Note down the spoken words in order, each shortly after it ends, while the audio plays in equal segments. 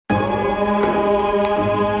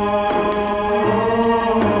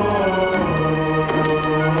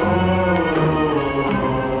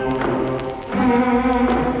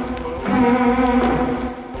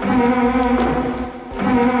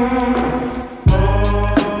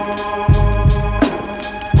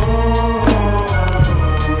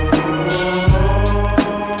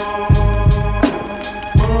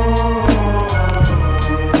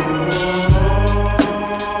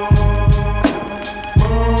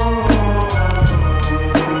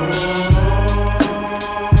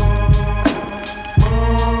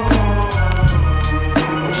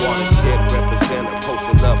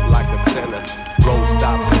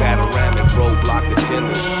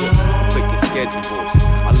schedules.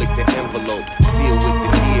 I lick the envelope, seal with the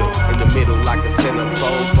deal. In the middle like a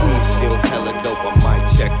centerfold. Queen still hella dope, I might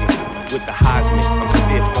check it. With the Heisman, I'm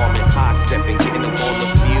stiff arming, high stepping, getting up on the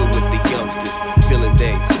field with the youngsters, feeling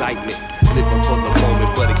their excitement, living for the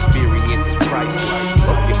moment, but experience is priceless.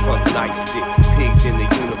 Buff your punk nightstick, pigs in the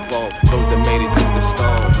uniform, those that made it through the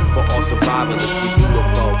storm. For all survivalists, we do a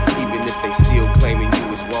foe, even if they still claiming you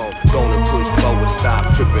was wrong. Gonna push forward,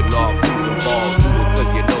 stop tripping off, who's involved, do it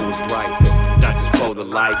cause you know it's right. Not just for the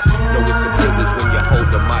likes, no it's a privilege when you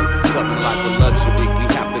hold the mic. Something like a luxury, we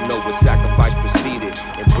have to know what sacrifice preceded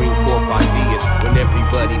and bring forth ideas when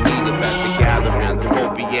everybody meet up at the gathering. There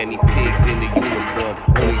won't be any pigs in the uniform,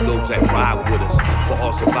 only those that ride with us. For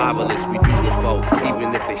all survivalists, we do the foe,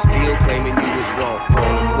 even if they still claiming you was wrong.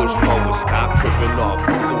 Gonna push forward, stop tripping off,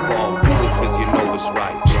 who's involved, do it cause you know it's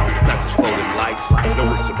right. Not just for the likes, no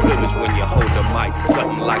it's a privilege when you hold the mic.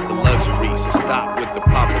 Something like a luxury, so stop with the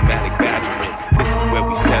problematic badgering. This is where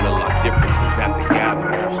we settle our differences at the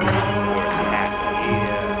gatherings. Where it's at,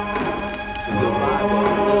 yeah. It's a good vibe on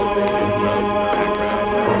the floor, man.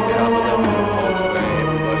 Chopping up with your folks, man.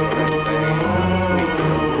 Everybody on that same kind of tweet,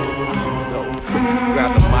 you know.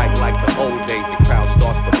 Grab the mic like the old days, the crowd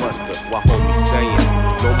starts to muster. While homies saying,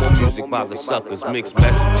 no more music by the suckers, mixed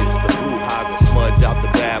messages. The brouhahas will smudge out the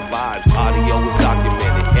bad vibes. Audio is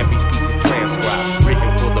documented, every speech is transcribed, written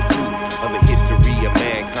for the proof of the history of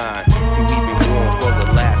mankind. See, we've been warned for the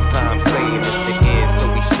last time, saying it's the end, so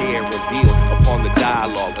we share and build upon the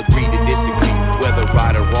dialogue. Agree to disagree, whether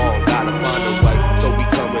right or wrong, gotta find a way. So we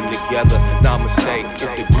coming together, namaste.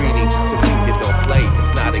 It's a greeting, some things you don't play.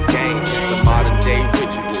 It's not a game, it's the modern day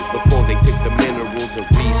rituals. Before they took the minerals and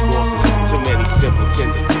resources, too many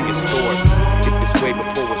simpletons is prehistoric. If it's way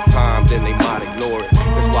before it's time, then they might ignore it.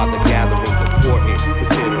 That's why the gathering's important,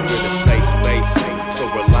 consider it a safe space. So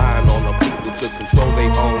relying on the people to control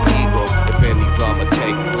their own ego. If any drama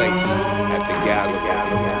take place at the gathering,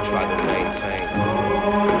 try to maintain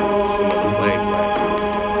some of the wavelength.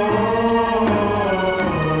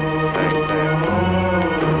 Same thing.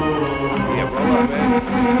 Yeah, roll up, man.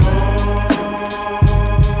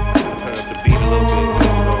 Turn up the beat a little bit.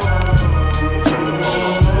 Turn the phone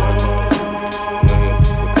off.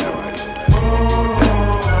 Put that right here, man. With that. You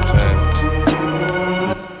know what I'm saying?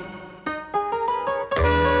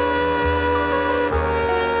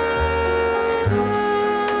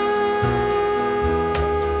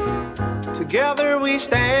 Together we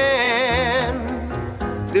stand,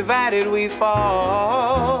 divided we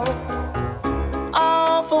fall.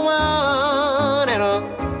 All for one and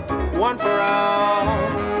one for all.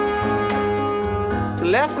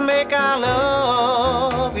 Let's make our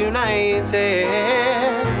love united.